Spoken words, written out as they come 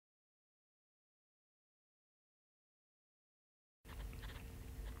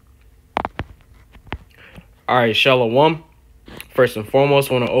All right, Shalom. First and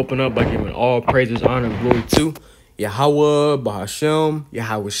foremost, I want to open up by giving all praises, honor, and glory to Yahweh, Bahashem,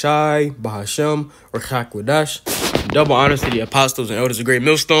 Yahweh Shai, Bahashem, Rechak Wadash. Double honors to the apostles and elders of Great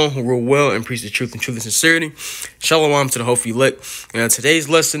Millstone who rule well and preach the truth and sincerity. Shalom to the hopefully elect. And today's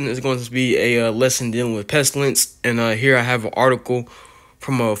lesson is going to be a lesson dealing with pestilence. And here I have an article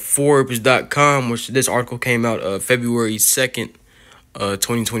from Forbes.com, which this article came out February 2nd,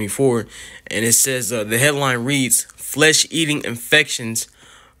 2024. And it says the headline reads, "Flesh-eating infections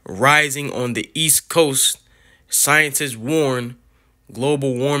rising on the East Coast. Scientists warn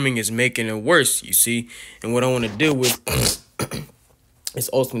global warming is making it worse." You see, and what I want to deal with is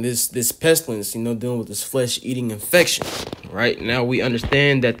ultimately this pestilence, dealing with this flesh-eating infection. Right now, we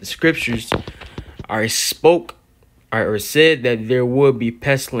understand that the scriptures are said that there would be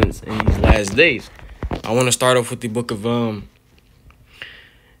pestilence in these last days. I want to start off with the book of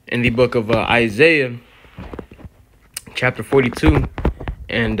Isaiah, chapter 42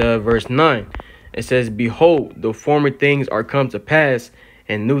 and verse 9. It says, "Behold, the former things are come to pass,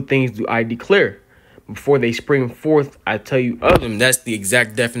 and new things do I declare. Before they spring forth, I tell you of them." That's the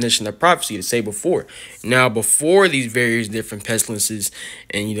exact definition of prophecy, to say before. Now, before these various different pestilences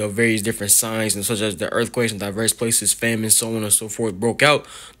and, various different signs, and such as the earthquakes in diverse places, famine, so on and so forth, broke out,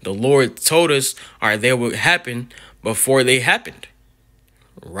 the Lord told us, all right, they would happen before they happened.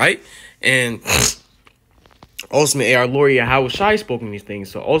 Right? And ultimately, our Lord Yahweh Shai spoke in these things.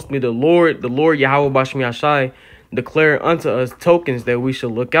 So ultimately, the Lord Yahweh Bashem Yashai declared unto us tokens that we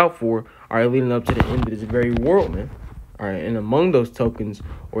should look out for, leading up to the end of this very world, man. All right, and among those tokens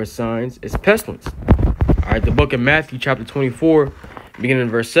or signs is pestilence. All right, the book of Matthew, chapter 24, beginning in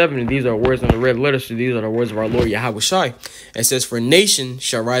verse 7, and these are words on the red letters, so these are the words of our Lord Yahweh Shai. It says, "For nation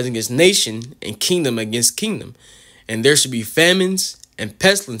shall rise against nation, and kingdom against kingdom, and there shall be famines and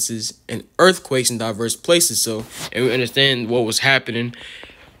pestilences and earthquakes in diverse places." So, and we understand what was happening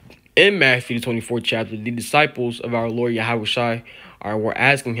in Matthew, the 24th chapter. The disciples of our Lord Yahweh Shai were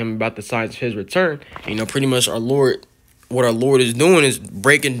asking him about the signs of his return. Pretty much what our Lord is doing is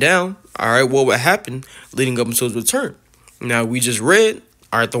breaking down, what would happen leading up until his return. Now, we just read,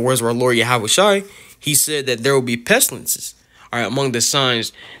 the words of our Lord Yahweh Shai. He said that there will be pestilences, among the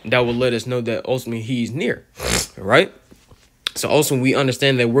signs that will let us know that ultimately he's near, right? So also we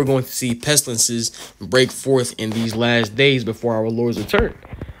understand that we're going to see pestilences break forth in these last days before our Lord's return.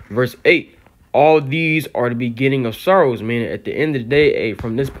 Verse 8, "All these are the beginning of sorrows," meaning at the end of the day,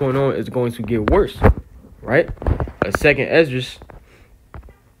 from this point on, it's going to get worse, right? Second Esdras,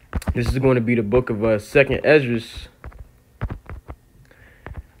 this is going to be the book of Second Esdras,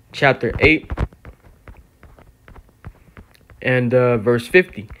 chapter 8 and verse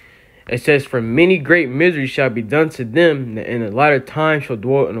 50. It says, "For many great miseries shall be done to them, that in the latter time shall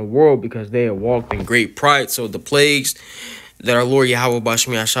dwell in the world, because they have walked in great pride." So the plagues that our Lord Yahweh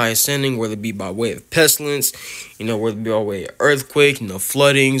Bashem Yashai is sending, whether it be by way of pestilence, whether it be by way of earthquake,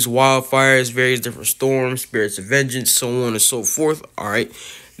 floodings, wildfires, various different storms, spirits of vengeance, so on and so forth. All right,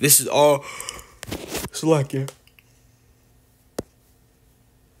 this is all Salakia.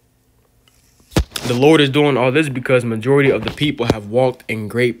 The Lord is doing all this because majority of the people have walked in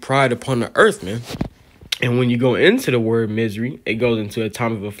great pride upon the earth, man. And when you go into the word misery, it goes into a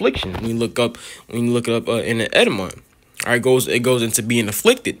time of affliction. When you look it up in the Edemon, it goes into being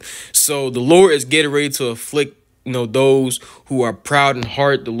afflicted. So the Lord is getting ready to afflict, those who are proud in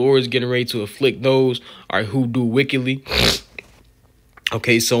heart. The Lord is getting ready to afflict those who do wickedly.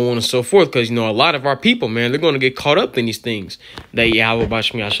 Okay, so on and so forth. Because, a lot of our people, man, they're going to get caught up in these things that Yahweh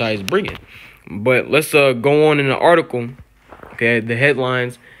Bashem Yashai is bringing. But let's go on in the article. Okay, the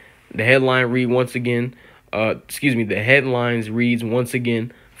headline reads once again,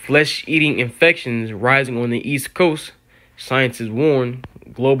 "Flesh-eating infections rising on the East Coast. Scientists warn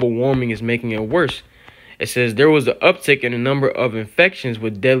global warming is making it worse." It says there was an uptick in the number of infections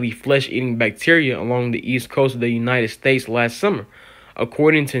with deadly flesh-eating bacteria along the East Coast of the United States last summer,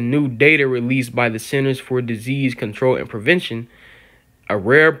 according to new data released by the Centers for Disease Control and Prevention. A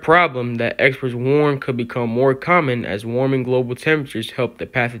rare problem that experts warn could become more common as warming global temperatures help the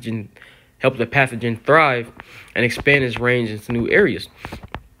pathogen thrive and expand its range into new areas.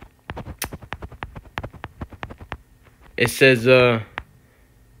 It says,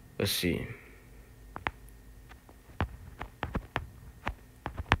 let's see.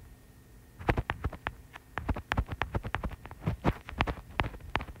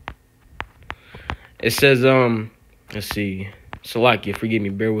 It says, let's see. Salakia, forgive me,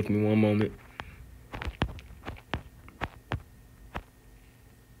 bear with me one moment.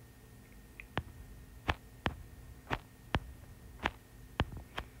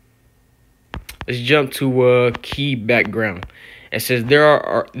 let's jump to key background. It says there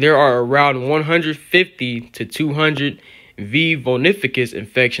are around 150 to 200 V. volnificus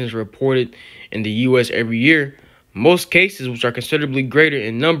infections reported in the U.S. every year. Most cases, which are considerably greater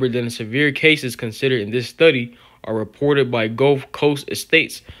in number than the severe cases considered in this study, are reported by Gulf Coast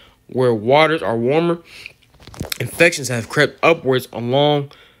states, where waters are warmer. Infections have crept upwards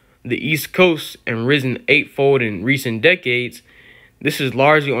along the East Coast and risen eightfold in recent decades. This is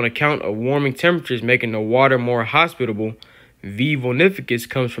largely on account of warming temperatures making the water more hospitable. V. volnificus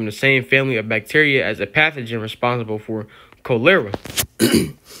comes from the same family of bacteria as a pathogen responsible for cholera.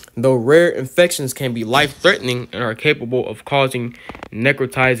 Though rare, infections can be life-threatening and are capable of causing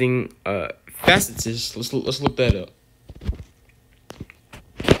necrotizing fasciitis. Let's look that up.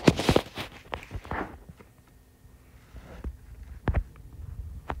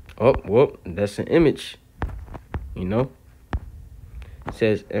 Oh, well, that's an image. You know, it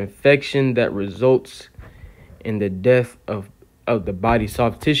says infection that results in the death of the body's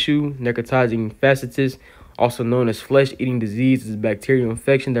soft tissue. Necrotizing fasciitis, also known as flesh-eating disease, is a bacterial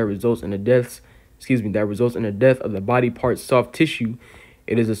infection that results in the death of the body part's soft tissue.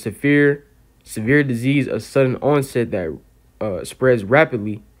 It is a severe disease of sudden onset that spreads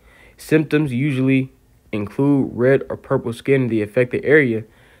rapidly. Symptoms usually include red or purple skin in the affected area,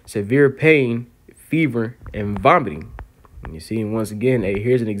 severe pain, fever, and vomiting. And you see, once again,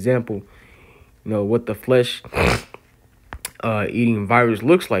 here's an example, what the flesh eating virus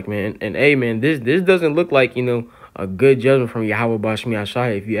looks like, man. And hey, man, this doesn't look like, a good judgment from Yahweh Bashmi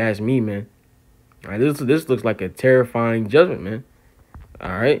Ashai, if you ask me, man. All right, this looks like a terrifying judgment, man.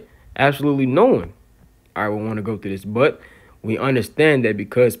 All right, absolutely no one, all right, will want to go through this, but we understand that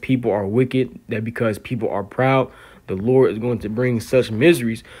because people are wicked, that because people are proud, the Lord is going to bring such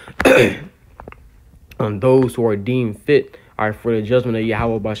miseries on those who are deemed fit, all right, for the judgment of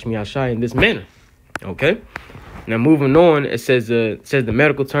Yahweh Bashmi Ashai in this manner. Okay. Now, moving on, it says the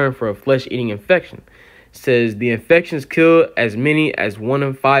medical term for a flesh-eating infection. It says the infections kill as many as 1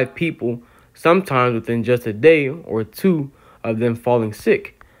 in 5 people, sometimes within just a day or two of them falling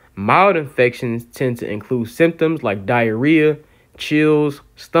sick. Mild infections tend to include symptoms like diarrhea, chills,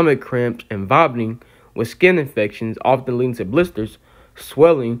 stomach cramps, and vomiting, with skin infections often leading to blisters,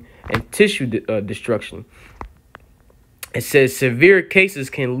 swelling, and tissue destruction. It says severe cases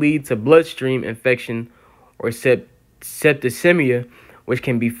can lead to bloodstream infection or septicemia, which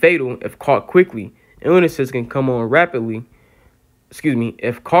can be fatal if caught quickly. Illnesses can come on rapidly.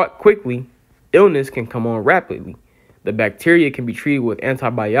 If caught quickly, illness can come on rapidly. The bacteria can be treated with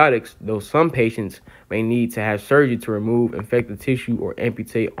antibiotics, though some patients may need to have surgery to remove infected tissue or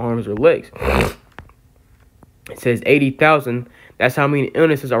amputate arms or legs. It says 80,000. That's how many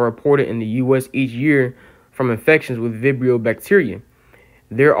illnesses are reported in the U.S. each year from infections with Vibrio bacteria.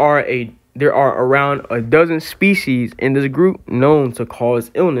 There are around a dozen species in this group known to cause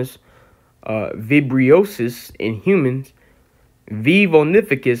illness. Vibriosis in humans. V.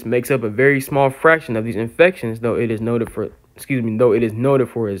 volnificus makes up a very small fraction of these infections, though it is noted for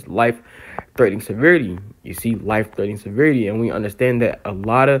its life-threatening severity. You see, life-threatening severity, and we understand that a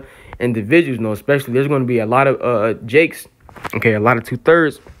lot of individuals, especially there's going to be a lot of Jakes, a lot of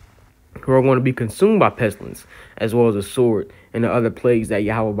 2/3 who are going to be consumed by pestilence, as well as a sword and the other plagues that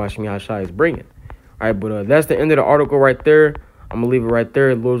Yahweh Bashmi Ashai is bringing. All right, but that's the end of the article right there. I'm going to leave it right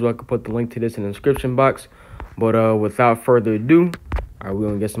there. Lord's will, I can put the link to this in the description box. But without further ado, all right, we're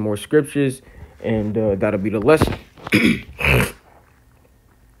going to get some more scriptures, and that'll be the lesson.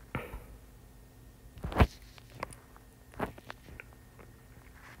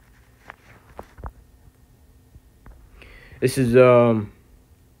 This is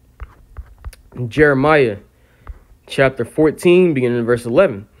Jeremiah chapter 14, beginning in verse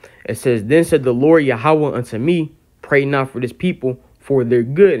 11. It says, "Then said the Lord Yahweh unto me, pray not for this people, for their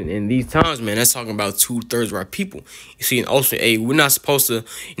good." And in these times, man, that's talking about 2/3 of our people. You see, and also, we're not supposed to,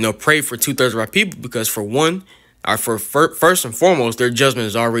 pray for 2/3 of our people, because for one, first and foremost, their judgment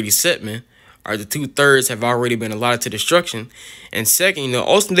is already set, man. All right, the 2/3 have already been allotted to destruction. And second,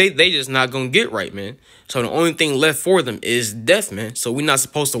 ultimately, they just not going to get right, man. So the only thing left for them is death, man. So we're not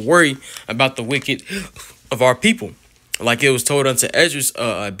supposed to worry about the wicked of our people. Like it was told unto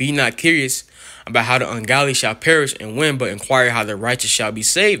Ezra, be not curious about how the ungodly shall perish and win, but inquire how the righteous shall be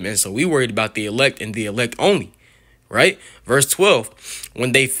saved, man. So we worried about the elect and the elect only, right? Verse 12,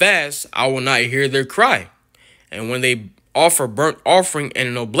 when they fast, I will not hear their cry. And when they offer burnt offering and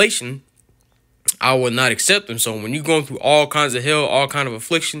an oblation, I will not accept them. So when you're going through all kinds of hell, all kind of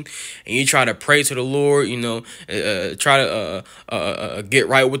affliction, and you try to pray to the Lord, try to get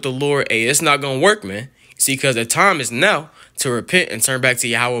right with the Lord, it's not going to work, man. See, because the time is now to repent and turn back to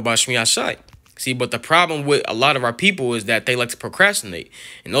Yahweh Bashmi Ashai. See, but the problem with a lot of our people is that they like to procrastinate.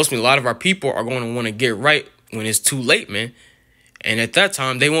 And ultimately, a lot of our people are going to want to get right when it's too late, man. And at that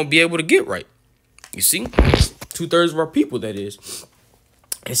time, they won't be able to get right. You see? 2/3 of our people, that is.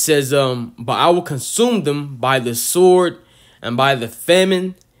 It says, but I will consume them by the sword and by the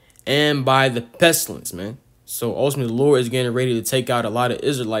famine and by the pestilence, man. So ultimately, the Lord is getting ready to take out a lot of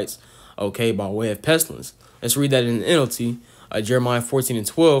Israelites, okay, by way of pestilence. Let's read that in the NLT, Jeremiah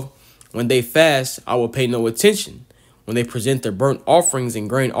 14:12. When they fast, I will pay no attention. When they present their burnt offerings and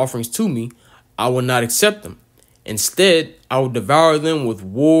grain offerings to me, I will not accept them. Instead, I will devour them with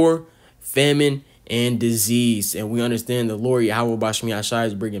war, famine, and disease. And we understand the Lord Yahweh Bashmi Ashai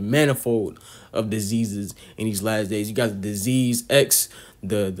is bringing manifold of diseases in these last days. You got the disease X,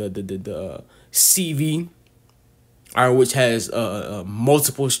 the CV, all right, which has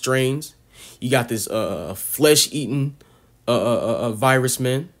multiple strains. You got this flesh-eating virus,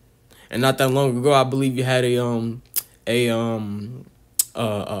 man. And not that long ago, I believe you had some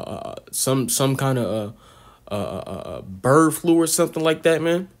kind of bird flu or something like that,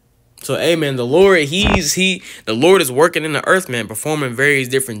 man. So, hey, man, the Lord is working in the earth, man, performing various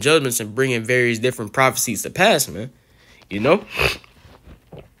different judgments and bringing various different prophecies to pass, man. You know,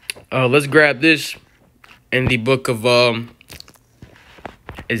 let's grab this in the book of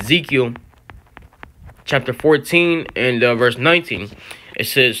Ezekiel, chapter 14 and verse 19. It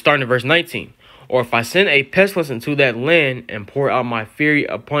says, starting at verse 19, or if I send a pestilence into that land and pour out my fury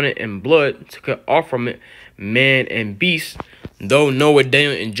upon it in blood to cut off from it man and beast, though Noah,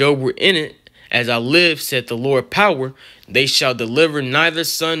 Daniel, and Job were in it, as I live, said the Lord power, they shall deliver neither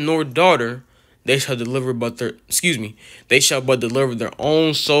son nor daughter. They shall deliver but deliver their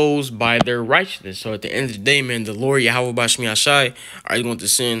own souls by their righteousness. So at the end of the day, man, the Lord Yahweh Bashmi Ashai are going to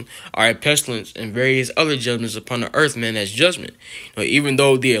send our pestilence and various other judgments upon the earth, man, as judgment. You know, even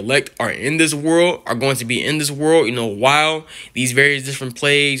though the elect are in this world, are going to be in this world, you know, while these various different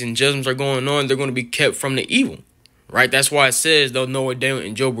plagues and judgments are going on, they're going to be kept from the evil. Right? That's why it says, though Noah, Daniel,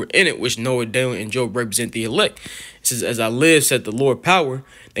 and Job were in it, which Noah, Daniel, and Job represent the elect. It says, as I live, said the Lord power,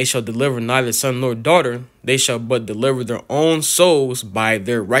 they shall deliver neither son nor daughter. They shall but deliver their own souls by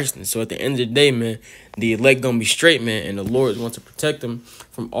their righteousness. So at the end of the day, man, the elect going to be straight, man, and the Lord is going to protect them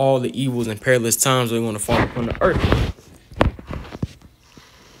from all the evils and perilous times that are going to fall upon the earth.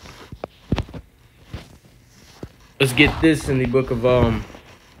 Let's get this in the book of,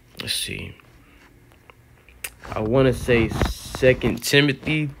 let's see. I want to say 2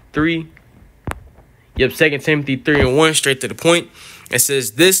 Timothy 3. Yep, 2 Timothy 3:1, straight to the point. It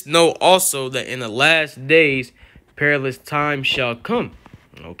says, this know also that in the last days perilous times shall come.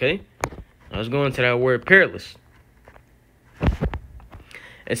 Okay, let's go into that word perilous.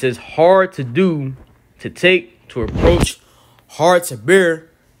 It says hard to do, to take, to approach, hard to bear,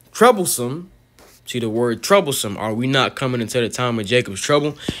 troublesome. See the word troublesome. Are we not coming into the time of Jacob's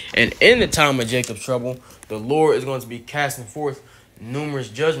trouble? And in the time of Jacob's trouble, the Lord is going to be casting forth numerous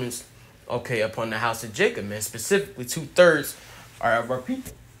judgments, okay, upon the house of Jacob, man. Specifically, 2/3 are of our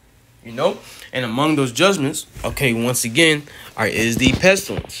people, you know. And among those judgments, okay, once again, is the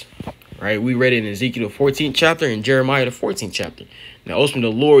pestilence, right? We read it in Ezekiel the 14th chapter and Jeremiah the 14th chapter. Now,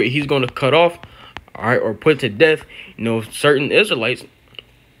 ultimately, the Lord, he's going to cut off, all right, or put to death, you know, certain Israelites,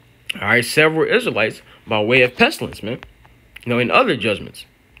 all right, several Israelites by way of pestilence, man, you know, in other judgments,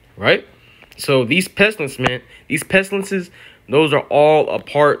 right? So these pestilence, man, these pestilences, those are all a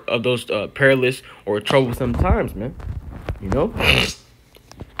part of those perilous or troublesome times, man, you know.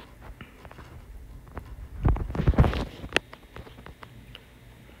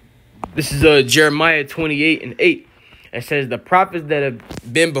 This is Jeremiah 28:8. It says, the prophets that have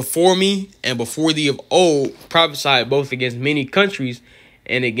been before me and before thee of old prophesied both against many countries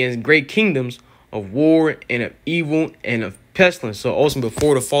and against great kingdoms, of war and of evil and of pestilence. So also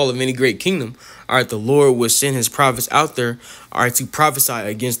before the fall of any great kingdom, all right, the Lord would send his prophets out there, all right, to prophesy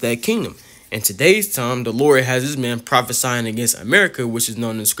against that kingdom. In today's time, the Lord has his man prophesying against America, which is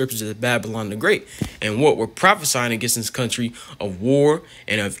known in the scriptures as Babylon the Great. And what we're prophesying against this country of war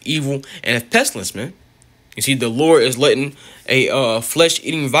and of evil and of pestilence, man. You see, the Lord is letting a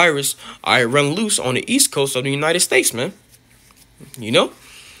flesh-eating virus, all right, run loose on the east coast of the United States, man. You know,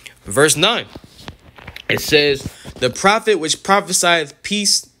 verse 9, it says, the prophet which prophesieth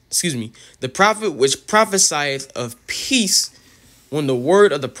peace, the prophet which prophesieth of peace, when the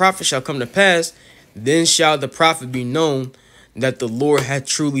word of the prophet shall come to pass, then shall the prophet be known that the Lord hath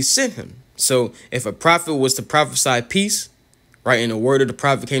truly sent him. So if a prophet was to prophesy peace, right, and the word of the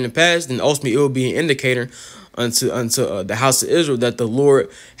prophet came to pass, then ultimately it will be an indicator unto the house of Israel that the Lord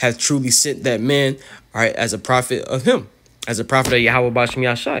hath truly sent that man, all right, as a prophet of him. As a prophet of Yahweh Bashmi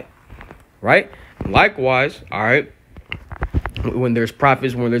Ashai. right? Likewise, all right, when there's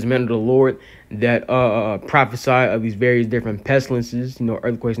prophets, when there's men of the Lord that prophesy of these various different pestilences,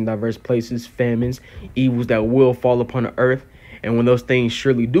 earthquakes in diverse places, famines, evils that will fall upon the earth. And when those things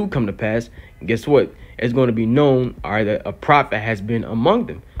surely do come to pass, guess what? It's going to be known, all right, that a prophet has been among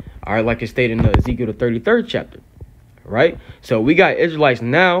them. All right, like it stated in Ezekiel, the 33rd chapter, right? So we got Israelites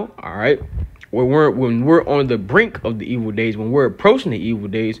now, all right, when we're on the brink of the evil days, when we're approaching the evil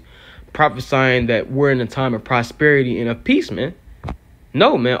days, prophesying that we're in a time of prosperity and of peace, man.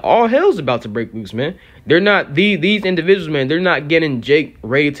 No, man, all hell's about to break loose, man. They're not these individuals, man. They're not getting Jake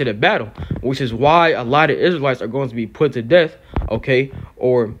ready to the battle, which is why a lot of Israelites are going to be put to death, okay,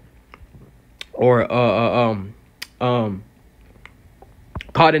 or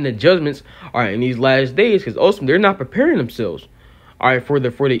caught in the judgments, all right, in these last days, because also they're not preparing themselves, all right, for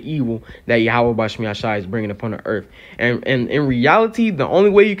the evil that Yahweh Bashmi Ashai is bringing upon the earth. And in reality, the only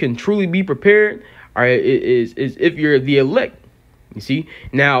way you can truly be prepared, all right, is if you're the elect. You see,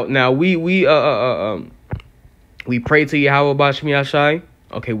 now we pray to Yahweh Bashmi Ashai.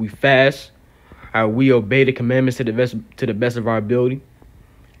 Okay, we fast. We obey the commandments to the best of our ability.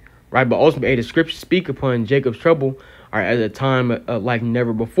 Right, but ultimately, the scriptures speak upon Jacob's trouble, all right, at a time like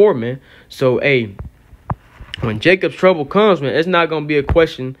never before, man. So, when Jacob's trouble comes, man, it's not gonna be a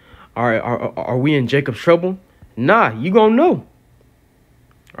question. All right, are we in Jacob's trouble? Nah, you gonna know.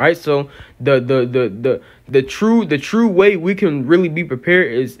 All right, so the true way we can really be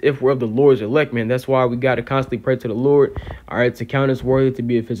prepared is if we're of the Lord's elect, man. That's why we gotta constantly pray to the Lord, all right, to count us worthy to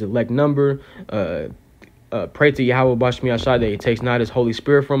be of His elect number. Pray to Yahweh Bashmi Ashai that He takes not His Holy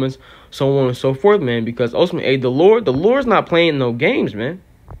Spirit from us, so on and so forth, man. Because ultimately, the Lord's not playing no games, man.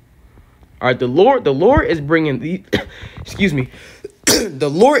 All right, the Lord is bringing the, excuse me, the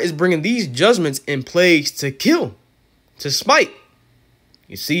Lord is bringing these judgments and plagues to kill, to smite.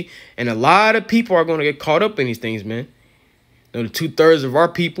 You see, and a lot of people are going to get caught up in these things, man. The 2/3 of our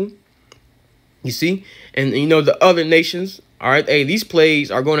people, you see, and the other nations. All right, these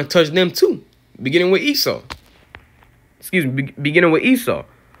plagues are going to touch them too, beginning with Esau. Excuse me, beginning with Esau,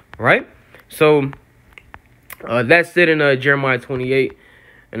 right? So that's it in Jeremiah 28,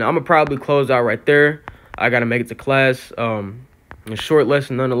 and I'm gonna probably close out right there. I gotta make it to class. A short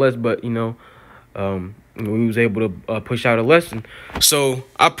lesson nonetheless, but we was able to push out a lesson. So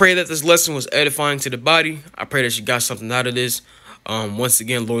I pray that this lesson was edifying to the body. I pray that you got something out of this. Once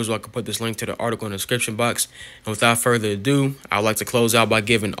again, Lord's will, I can put this link to the article in the description box. And without further ado, I'd like to close out by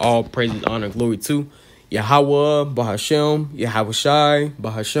giving all praises, honor, and glory to Yahweh, Bahashem, Yahweh Shai,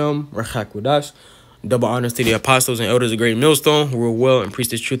 Bahashem, Rachak Wadash. Double honors to the apostles and elders of Great Millstone who rule well and preach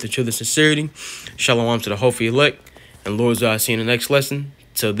this truth and sincerity. Shalom to the hopefully elect. And Lord's will, I'll see you in the next lesson.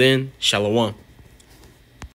 Till then, Shalom.